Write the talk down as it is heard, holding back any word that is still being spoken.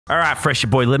All right, Freshy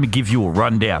boy, let me give you a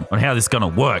rundown on how this is gonna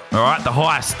work. All right, the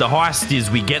heist is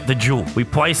we get the jewel. We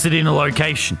place it in a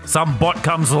location. Some bot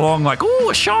comes along like, ooh,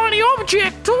 a shiny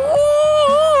object.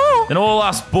 Ooh. And all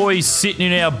us boys sitting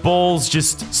in our balls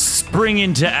just spring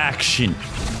into action.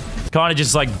 Kind of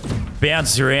just like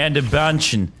bounce around a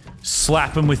bunch and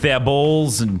slap them with our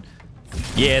balls and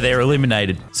yeah, they're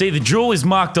eliminated. See, the jewel is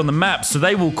marked on the map, so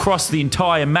they will cross the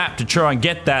entire map to try and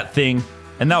get that thing.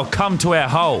 And they'll come to our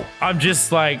hole. I'm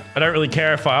just like, I don't really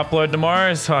care if I upload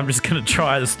tomorrow, so I'm just gonna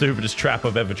try the stupidest trap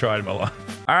I've ever tried in my life.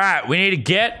 All right, we need to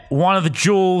get one of the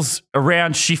jewels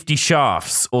around Shifty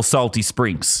Shafts or Salty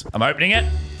Springs. I'm opening it.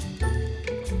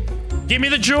 Give me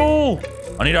the jewel.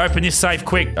 I need to open this safe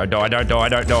quick. Don't die.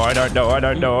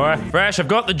 Fresh, I've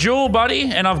got the jewel, buddy,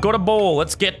 and I've got a ball.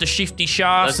 Let's get to Shifty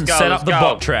Shafts and set up the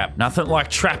bot trap. Nothing like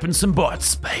trapping some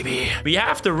bots, baby. But you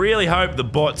have to really hope the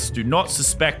bots do not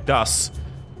suspect us.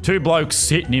 Two blokes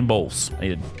sitting in balls. I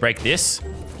need to break this.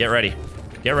 Get ready.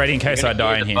 Get ready in case I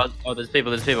die in here. Oh, there's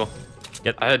people.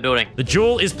 I heard building. The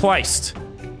jewel is placed.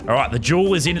 All right, the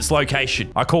jewel is in its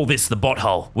location. I call this the bot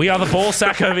hole. We are the ball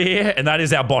sack over here, and that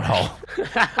is our bot hole.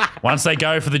 Once they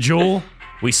go for the jewel,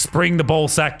 we spring the ball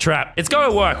sack trap. It's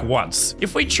going to work once.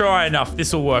 If we try enough,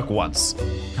 this will work once.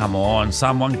 Come on,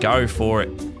 someone go for it.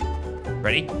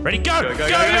 Ready? Ready, go! Go!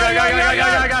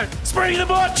 Spring the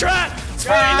bot trap!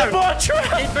 Spring the bot trap!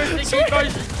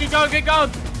 Keep going! Go!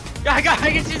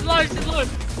 She's low!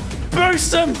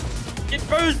 Boost him! Get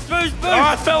boost! Oh,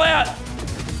 I fell out!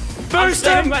 Boost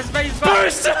him!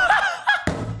 Boost him!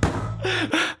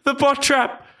 The bot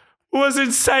trap was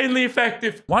insanely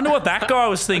effective. Wonder what that guy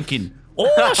was thinking.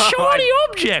 Oh, shiny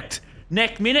object!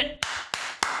 Neck minute.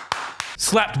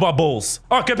 Slapped by balls.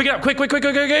 Oh, go pick it up. Quick.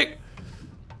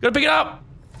 Gotta pick it up.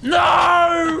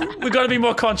 No! We gotta be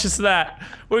more conscious of that.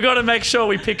 We gotta make sure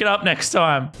we pick it up next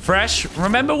time. Fresh,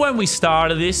 remember when we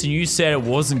started this and you said it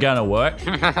wasn't gonna work?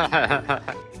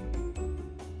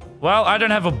 Well, I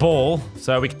don't have a ball,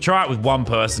 so we can try it with one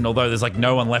person, although there's like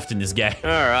no one left in this game. All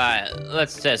right,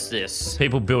 let's test this.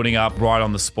 People building up right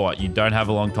on the spot. You don't have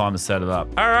a long time to set it up.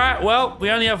 All right, well,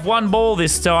 we only have one ball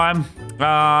this time,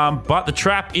 but the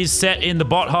trap is set in the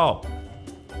bot hole.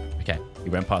 Okay,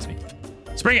 he went past me.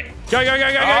 Spring it. Go,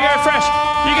 Fresh.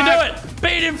 You can do it.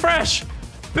 Beat him, Fresh.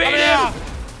 Beat him.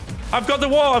 I've got the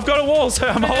wall. I've got a wall, so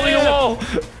I'm holding a wall.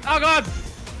 Oh, God.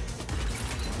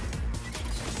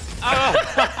 Oh.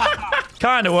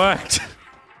 Kind of worked.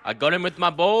 I got him with my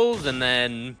balls, and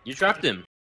then you trapped him.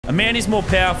 A man is more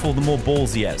powerful the more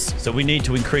balls he has, so we need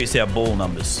to increase our ball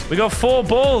numbers. We got 4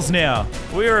 balls now.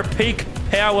 We are at peak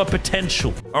power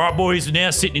potential. All right, boys, we're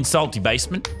now sitting in Salty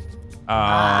Basement.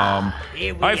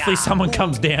 Hopefully someone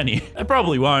comes down here. They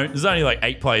probably won't. There's only like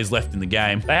 8 players left in the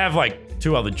game. They have like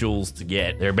 2 other jewels to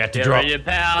get. They're about to drop. Ready to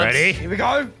pounce. Ready? Here we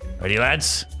go. Ready,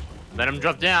 lads? Let him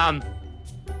drop down.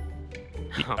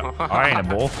 I ain't a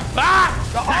ball. Ah!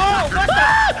 Oh, what the?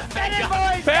 Get him,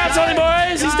 boys! Pounce on him,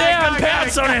 boys! He's down!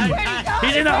 Pounce on him!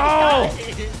 He's in the hole!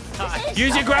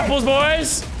 Use your grapples,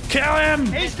 boys! Kill him!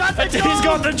 He's got the jewel! He's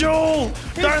got the jewel!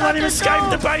 Don't let him escape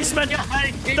the basement!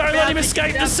 Don't let him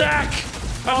escape the sack!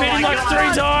 I've hit him like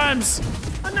 3 times!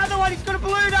 Another one! He's got a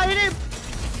balloon! I hit him!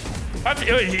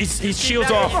 His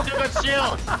shield's off.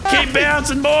 Shield. Keep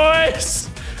bouncing, boys!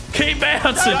 Keep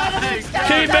bouncing!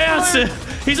 Keep bouncing!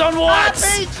 He's on whites!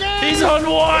 He's on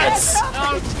whites!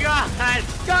 Oh, God!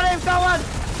 Got him! Go on!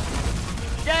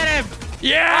 Get him!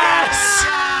 Yes!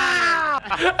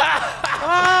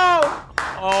 Oh!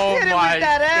 Oh Hit him my with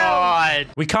that L. God!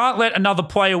 We can't let another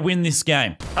player win this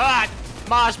game. Alright,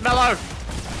 marshmallow!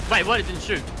 Wait, what? It didn't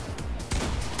shoot.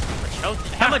 How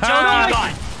much health you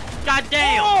got? God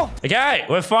damn! Oh! Okay,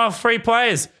 we're final 3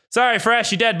 players. Sorry,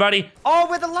 Fresh, you're dead, buddy. Oh,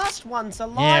 we're the last ones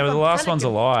alive. Yeah, we're the I'm last panicking. ones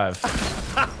alive.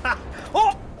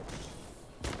 Oh!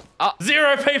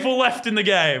 0 people left in the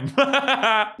game.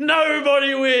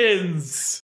 Nobody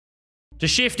wins. To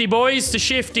Shifty, boys, to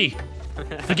Shifty.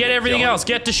 Forget everything else.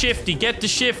 Get to Shifty. Get to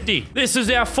Shifty. This is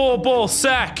our 4-ball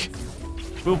sack.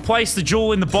 We'll place the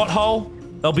jewel in the bot hole.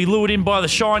 They'll be lured in by the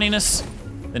shininess.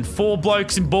 Then 4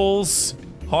 blokes in balls,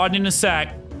 hiding in a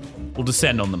sack. We'll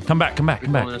descend on them. Come back.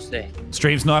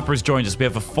 Stream Sniper has joined us. We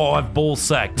have a 5-ball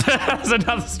sack. There's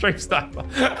another Stream Sniper.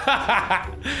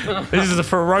 This is a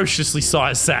ferociously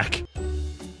sized sack.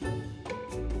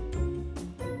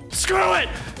 Screw it!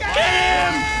 Get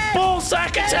him! Ball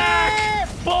sack attack!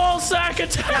 Ball sack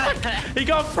attack! He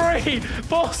got free!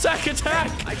 Ball sack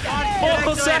attack!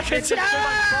 Ball sack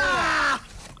attack!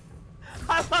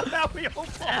 I love how we all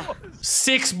fall.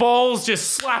 6 balls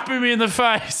just slap him in the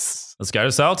face. Let's go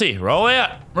to Salty. Roll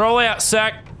out,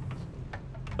 sack.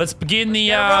 Let's begin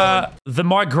the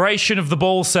migration of the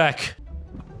ball sack.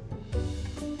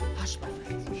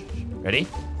 Ready?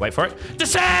 Wait for it.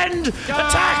 Descend!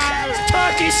 Attack!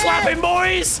 Turkey slapping,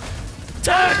 boys!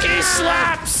 Turkey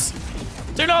slaps!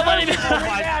 Do not let him. Oh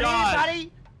my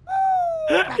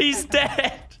god. He's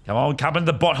dead. Come on, come in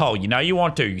the bot hole. You know you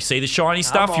want to. You see the shiny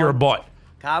stuff, on. you're a bot.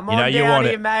 Come You know on you down want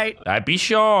here, it. mate. Don't be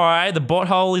shy. The bot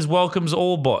hole is welcomes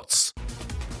all bots.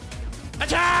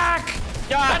 Attack!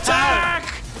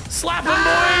 Attack! Slap him,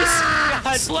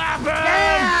 boys! Slap him!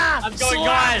 Yeah! I'm going,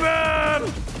 Slap guys.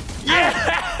 him!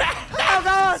 Yeah! Oh,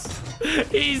 God.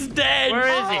 He's dead. Where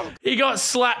is he? He got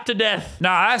slapped to death.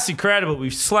 Nah, that's incredible.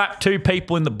 We've slapped 2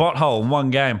 people in the bot hole in one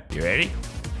game. You ready?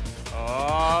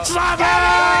 Oh. Slap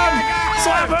him!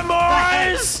 Slap him,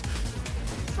 boys!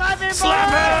 Slap him,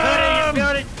 Slap boy.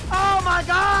 him! Oh, my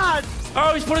God.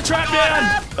 Oh, he's put a trap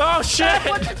down. Oh, shit.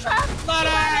 What's the trap?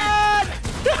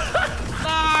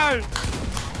 No!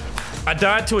 I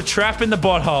died to a trap in the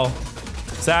bot hole.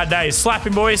 Sad days. Slap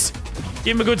him, boys.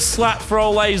 Give him a good slap for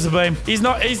old LazarBeam. He's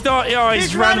not, oh,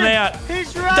 he's running out.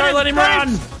 He's running. Don't let him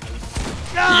run.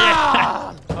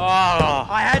 Ah! Oh.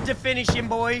 I had to finish him,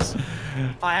 boys.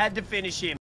 I had to finish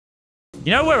him.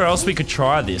 You know where else we could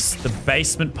try this? The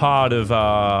basement part of,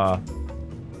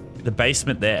 the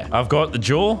basement there. I've got the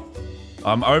jewel.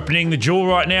 I'm opening the jewel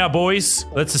right now, boys.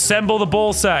 Let's assemble the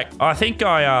ball sack. I think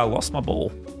I, lost my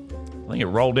ball. I think it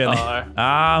rolled down there.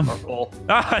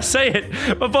 I see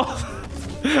it. My ball.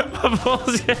 My ball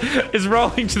is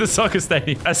rolling to the soccer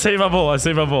stadium. I see my ball. I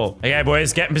see my ball. Okay,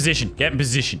 boys, get in position. Get in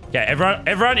position. Okay,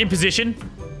 everyone in position.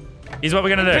 Here's what we're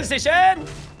gonna do. Position.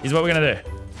 Here's what we're gonna do.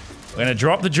 We're gonna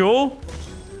drop the jewel.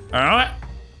 All right,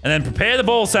 and then prepare the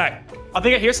ball sack. I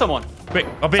think I hear someone. Quick,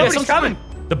 I'll be Someone's coming.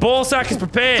 The ball sack is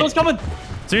prepared. Someone's coming.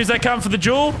 As soon as they come for the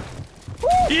jewel.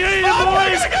 You eat them,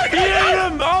 boys! You eat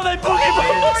them! Oh, they boogie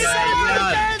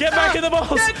balls! Get back in the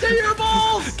balls! Get to your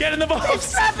balls! Get in the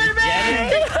balls! Trapping me!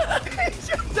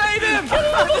 Save him!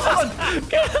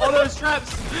 All those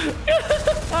traps.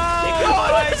 Oh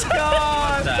my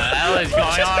God! What the hell is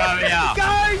going on over here?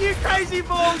 Go, you crazy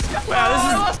balls!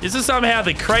 Wow, this is somehow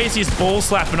the craziest ball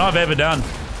slapping I've ever done.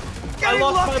 Get I him,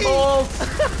 lost Lockie. my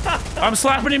balls. I'm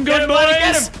slapping him good, him, buddy,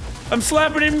 get boys! him. I'm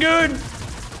slapping him good!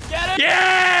 Get him.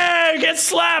 Yeah! Get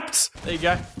slapped! There you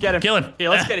go. Get him. Kill him. Here,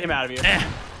 let's get him out of here.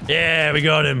 Yeah, we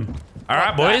got him. All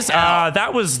right, boys.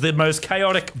 That was the most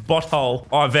chaotic bot hole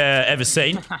I've ever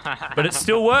seen, but it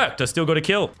still worked. I still got a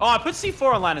kill. Oh, I put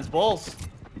C4 on Lannon's balls.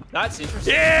 That's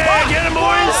interesting. Yeah, get him,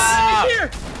 boys! He's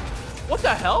here. What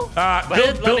the hell?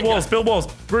 Build walls, build walls.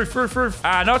 Roof.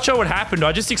 Not sure what happened.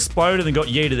 I just exploded and got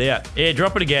yeeted out. Yeah,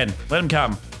 drop it again. Let him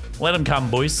come. Let him come,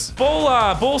 boys.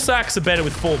 Ball sacks are better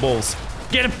with 4 balls.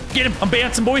 Get him. I'm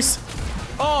bouncing, boys.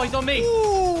 Oh, he's on me.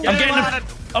 I'm getting him.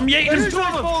 I'm yeeting Who's him.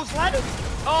 those balls, ladders?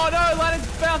 Oh no, Lannon's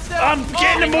bounced out. I'm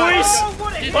getting him, boys.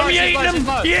 I'm yeeting him.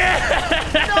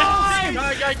 Yeah.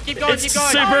 Go, keep going, It's keep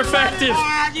going. super effective.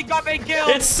 Ah, you got me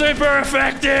killed. It's super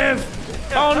effective.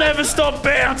 I'll never stop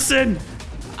bouncing.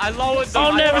 I lowered the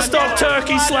I'll never stop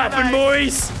turkey slapping,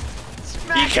 boys.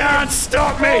 You can't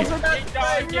stop me.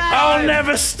 I'll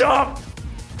never stop.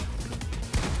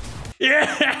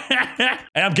 Yeah.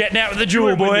 And I'm getting out with the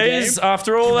jewel, boys.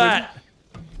 After all that,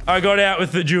 I got out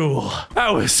with the jewel.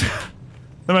 That was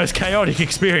the most chaotic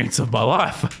experience of my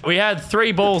life. We had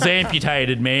 3 balls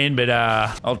amputated, man, but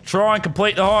I'll try and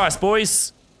complete the heist,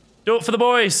 boys. Do it for the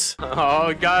boys.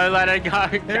 Oh, go, let it go.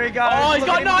 Here he goes. Oh, he's Look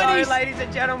got at him 90s. go, ladies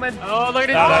and gentlemen. Oh, look at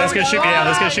his No, that's gonna shoot me down.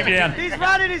 That's gonna shoot me down. He's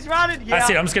running. Yeah. That's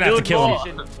it. I'm just gonna have to kill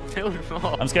him. Build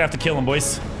more. I'm just gonna have to kill him,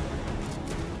 boys.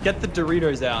 Get the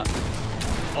Doritos out.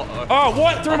 Oh,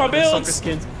 what? Through my Soccer builds.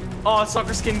 skins. Oh,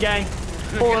 soccer skin gang.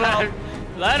 Pull it out.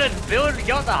 Let it build.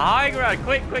 Get the high ground.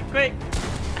 Quick.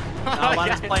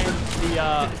 Lannon's playing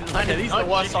the. Okay, these are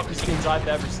the worst soccer skins I've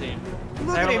ever seen.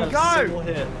 Look They at him haven't had a go. single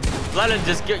hit. Let it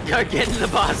just go get in the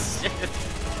bus.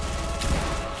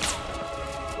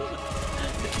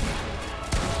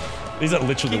 These are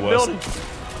literally Keep the worst. building.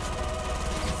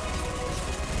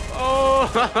 Oh.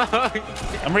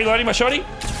 I'm reloading my shotty.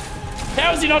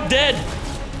 How is he not dead?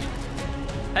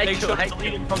 Make sure to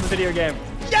delete him from the video game.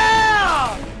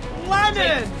 Yeah!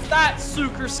 Landon! That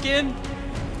Suker skin.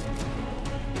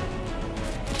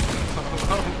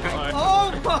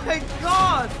 Oh my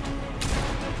God!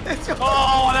 It's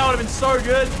Oh, that would have been so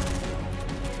good.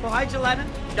 behind you, Landon.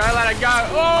 Go, let it go.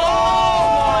 Oh,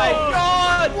 my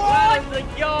God. What? What the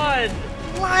God?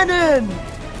 Landon!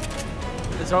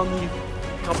 There's only a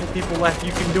couple people left.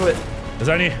 You can do it. There's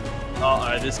only.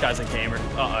 Uh-oh, this guy's a gamer.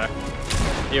 Uh-oh.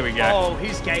 Here we go. Oh,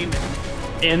 he's gaming.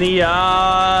 In the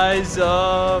eyes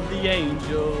of the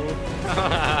angel.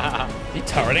 He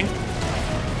turreting.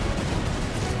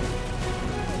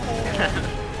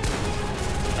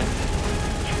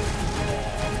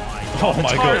 Oh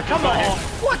my god. Come on.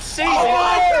 What season? Oh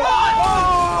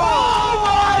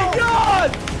my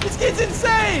god! This kid's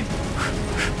insane!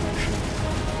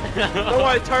 Don't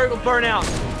worry, the turret will burn out.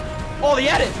 Oh, the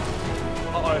edit!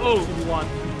 Uh-oh, 2v1.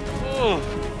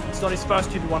 It's not his first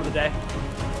 2v1 of the day.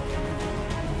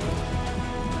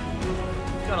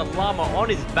 He's got a llama on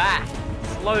his back.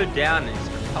 Slow down and he's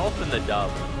helping the dub.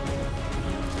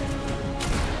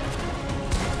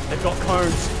 They've got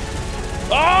cones.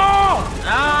 Oh!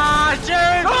 Ah,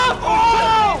 dude!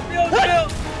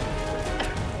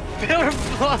 Build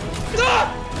block!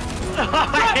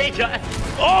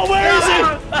 Oh, where is he?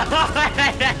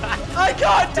 I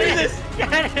can't do this!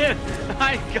 Get him!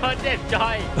 My goddamn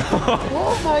dying!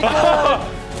 Oh my god!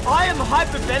 I am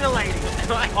hyperventilating.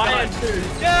 I am too.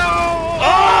 No!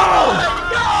 Oh!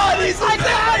 God, he's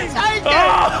insane! Take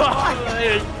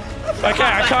it! Oh! Okay,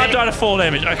 I can't die to fall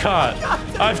damage. I can't.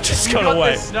 I've just got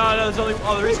away. No, there's only.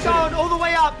 Oh, there is Keep going all the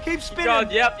way up. Keep spinning.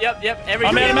 God, yep. Every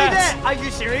I'm out of Nearly mats. there. Are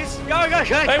you serious? Go!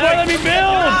 Hey, won't let me build!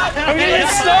 I'm gonna get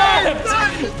sniped!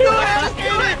 Do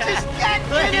it! Just get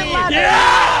it, lad.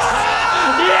 Yes!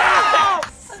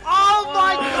 Yes! Oh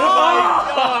my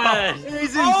god!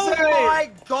 He's Oh my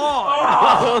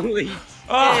god! Holy shit!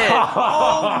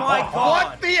 Oh my god! What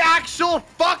the actual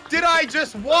fuck did I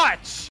just watch?